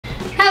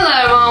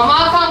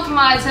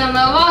my channel,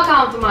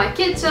 welcome to my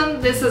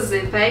kitchen. This is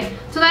Ipek.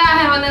 Today I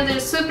have another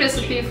soup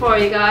recipe for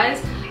you guys.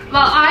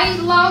 Well, I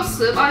love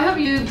soup. I hope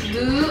you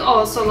do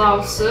also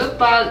love soup,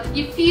 but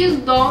if you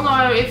don't,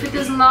 or if it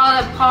is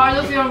not a part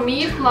of your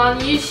meal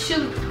plan, you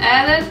should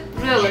add it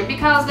really,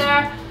 because they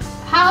are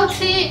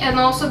healthy and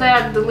also they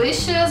are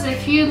delicious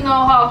if you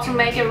know how to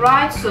make a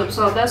right soup.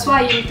 So that's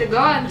why you need to go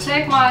and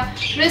check my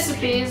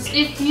recipes.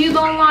 If you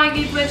don't like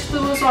eat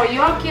vegetables, or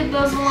your kid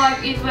doesn't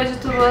like eat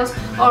vegetables,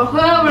 or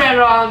whoever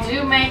around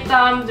you, make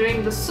them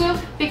drink the soup,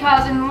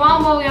 because in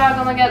one bowl you are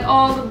gonna get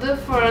all the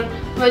different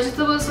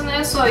vegetables in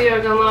it, so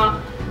you're gonna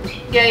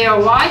get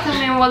your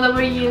vitamin,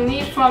 whatever you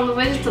need from the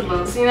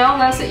vegetables. You know,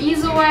 that's an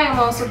easy way and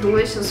also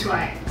delicious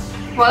way.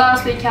 What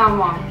else we can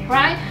want,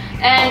 right?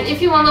 And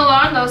if you want to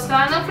learn those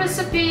kind of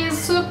recipes,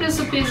 soup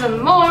recipes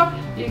and more,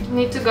 you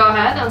need to go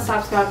ahead and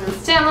subscribe to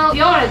this channel. If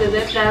you already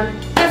did, then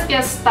let's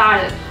get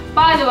started.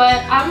 By the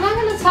way, I'm not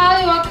going to tell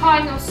you what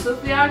kind of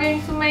soup we are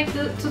going to make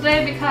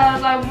today,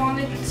 because I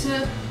wanted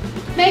to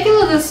make a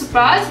little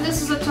surprise.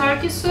 This is a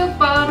Turkish soup,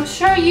 but I'm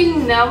sure you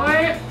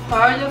never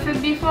heard of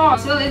it before.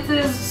 So it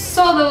is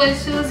so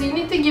delicious, you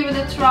need to give it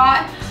a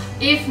try.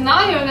 If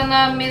not, you're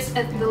gonna miss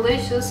a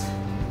delicious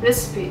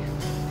recipe.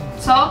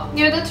 So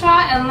give it a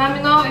try and let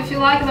me know if you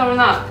like it or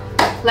not.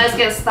 Let's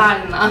get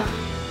started now.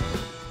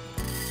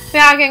 We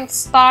are going to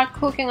start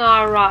cooking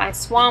our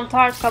rice.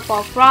 1/3 cup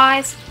of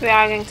rice. We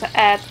are going to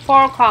add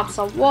 4 cups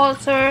of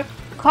water.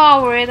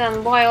 Cover it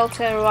and boil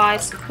till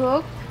rice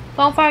cook.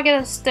 Don't forget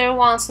to stir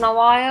once in a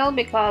while,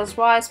 because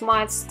rice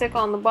might stick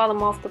on the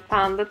bottom of the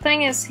pan. The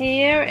thing is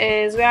here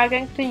is we are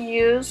going to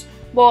use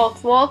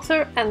both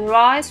water and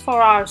rice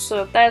for our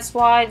soup. That's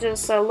why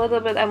just a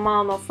little bit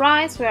amount of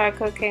rice. We are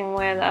cooking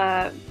with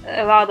a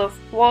lot of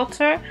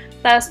water.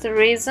 That's the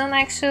reason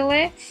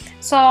actually.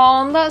 So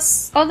on the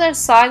other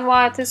side,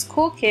 while it is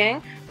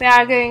cooking, we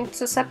are going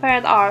to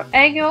separate our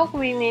egg yolk.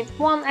 We need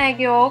 1 egg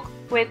yolk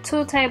with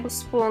 2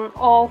 tablespoons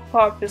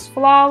all-purpose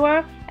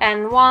flour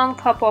and 1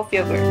 cup of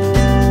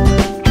yogurt.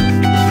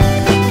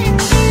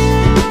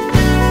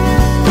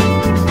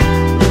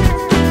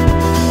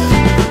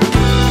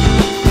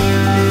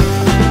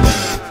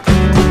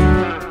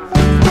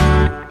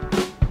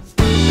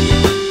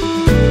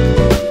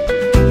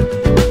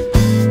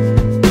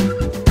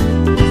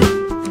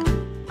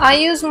 I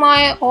use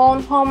my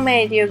own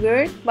homemade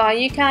yogurt, but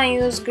you can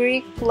use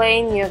Greek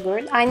plain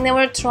yogurt. I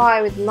never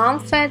try with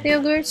non-fat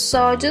yogurt,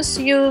 so just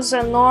use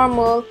a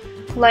normal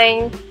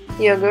plain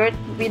yogurt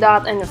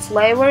without any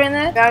flavor in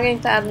it. We are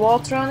going to add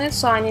water on it,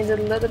 so I need a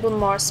little bit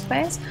more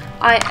space.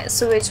 I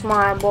switch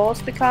my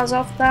bowls because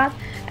of that,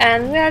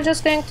 and we are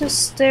just going to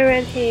stir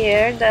it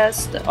here.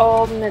 That's the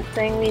only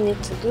thing we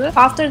need to do.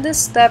 After this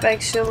step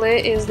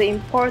actually is the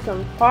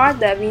important part,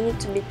 that we need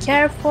to be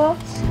careful.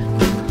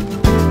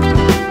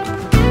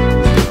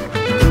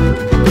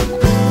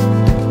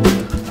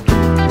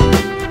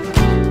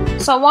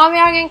 So what we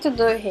are going to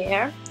do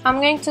here,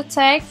 I'm going to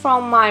take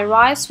from my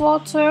rice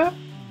water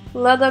a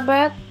little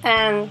bit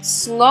and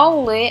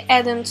slowly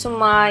add into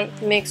my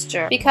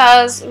mixture,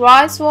 because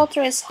rice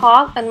water is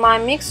hot and my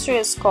mixture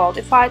is cold.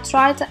 If I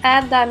try to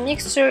add that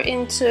mixture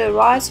into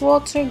rice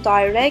water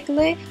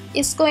directly,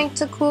 it's going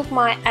to cook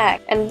my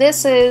egg, and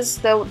this is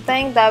the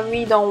thing that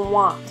we don't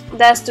want.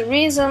 That's the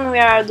reason we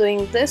are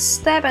doing this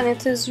step, and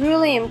it is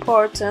really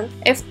important.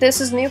 If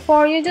this is new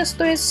for you, just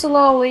do it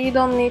slowly, you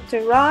don't need to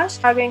rush.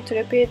 I'm going to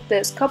repeat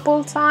this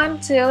couple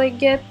times till it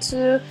gets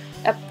to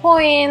a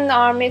point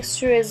our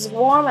mixture is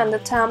warm and the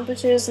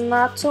temperature is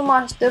not too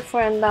much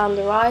different than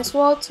the rice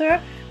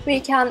water. We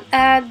can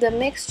add the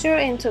mixture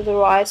into the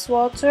rice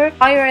water.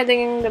 While you're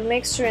adding the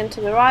mixture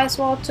into the rice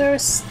water,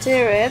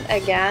 stir it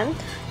again,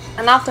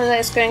 and after that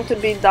it's going to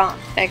be done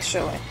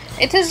actually.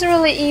 It is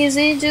really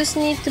easy, just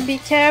need to be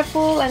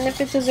careful, and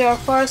if it is your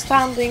first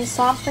time doing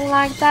something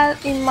like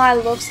that, it might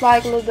look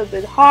like a little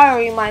bit hard,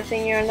 or you might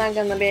think you're not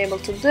gonna be able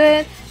to do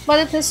it, but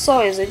it is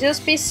so easy.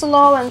 Just be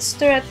slow and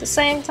stir at the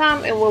same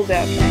time, it will be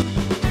okay.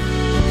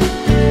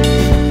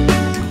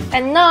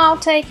 And now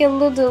take a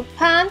little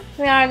pan.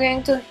 We are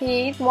going to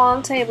heat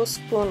 1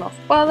 tablespoon of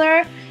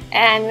butter,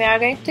 and we are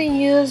going to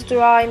use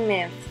dry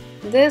mint.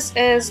 This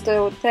is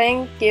the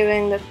thing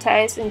giving the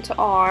taste into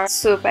our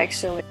soup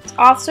actually.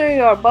 After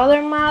your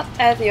butter melt,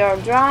 add your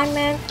dry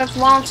mint. Just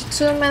 1 to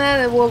 2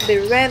 minutes, it will be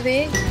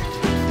ready.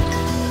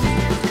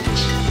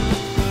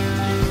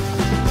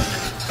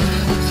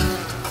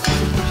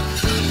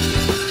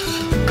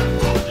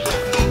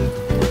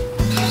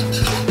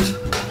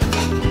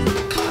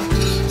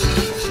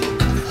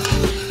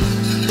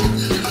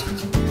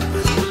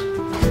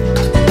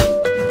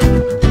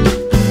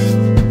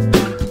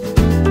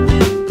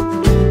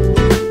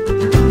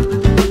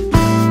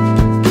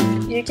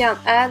 You can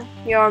add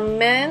your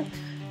mint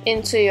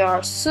into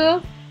your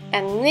soup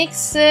and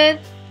mix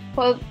it,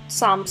 put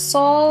some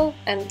salt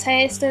and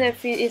taste it.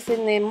 If you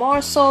need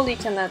more salt, you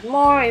can add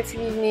more. If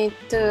you need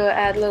to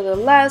add a little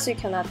less, you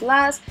can add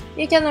less.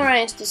 You can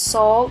arrange the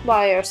salt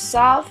by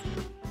yourself.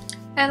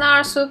 And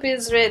our soup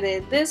is ready.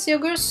 This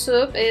yogurt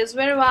soup is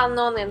very well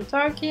known in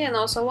Turkey and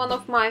also one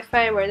of my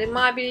favorite. It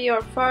might be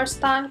your first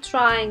time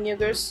trying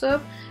yogurt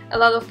soup. A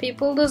lot of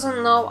people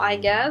doesn't know, I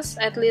guess,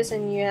 at least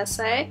in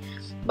USA.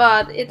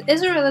 But it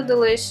is really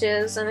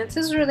delicious and it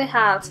is really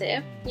healthy.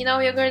 You know,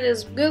 yogurt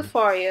is good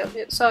for you,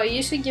 so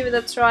you should give it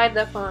a try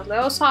definitely.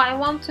 Also, I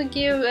want to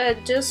give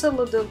just a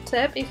little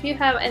tip. If you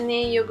have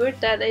any yogurt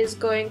that is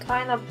going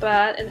kind of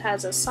bad, it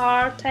has a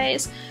sour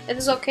taste, it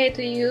is okay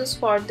to use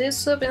for this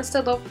soup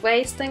instead of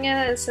wasting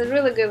it. It's a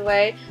really good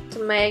way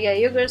to make a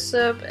yogurt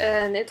soup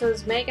and it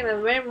is making it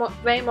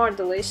way more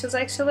delicious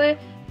actually.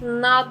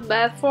 Not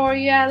bad for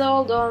you at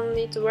all, don't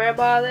need to worry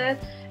about it.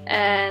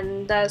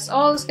 And that's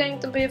all it's going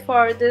to be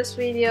for this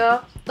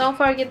video. Don't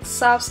forget to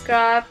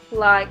subscribe,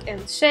 like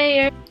and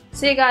share.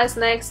 See you guys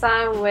next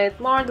time with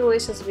more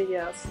delicious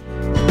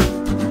videos.